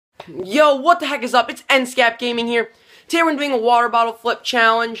Yo, what the heck is up? It's NSCAP Gaming here. Today we're doing a water bottle flip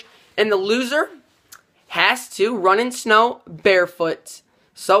challenge, and the loser has to run in snow barefoot.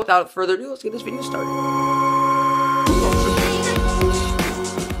 So without further ado, let's get this video started.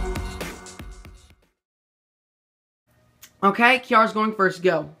 Okay, Kiara's going first.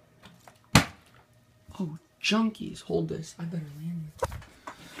 Go. Oh, junkies. Hold this. I better land this.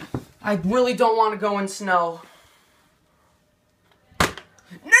 I really don't want to go in snow.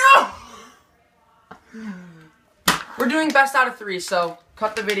 No! We're doing best out of 3, so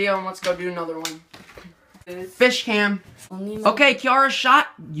cut the video and let's go do another one. Fish cam. Okay, Kiara's shot.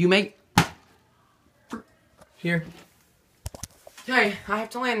 You make... Here. Okay, I have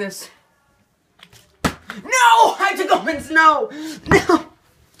to land this. No! I have to go in snow! No!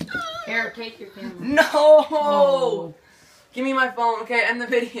 Here, take your camera. No! Give me my phone. Okay, end the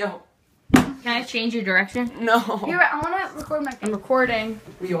video. Can I change your direction? No. Here, I want to record my camera. I'm recording.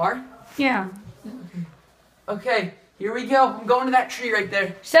 You are? Yeah. Okay, here we go. I'm going to that tree right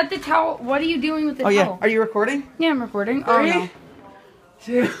there. Set the towel. What are you doing with the towel? Yeah. Are you recording? Yeah, I'm recording. 3, oh, no.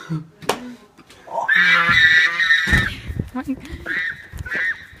 2.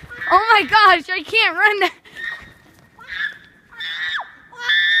 Oh my gosh, I can't run that.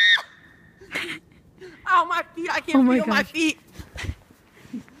 Ow, my feet. I can't feel my feet.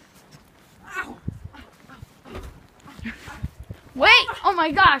 Ow. Wait! Oh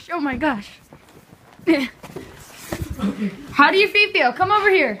my gosh! Oh my gosh! How do your feet feel? Come over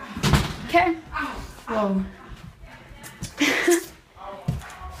here. Okay. Whoa.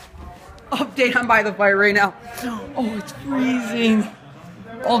 Update, I'm by the fire right now. Oh, it's freezing.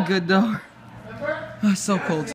 All good though. Oh, it's so cold.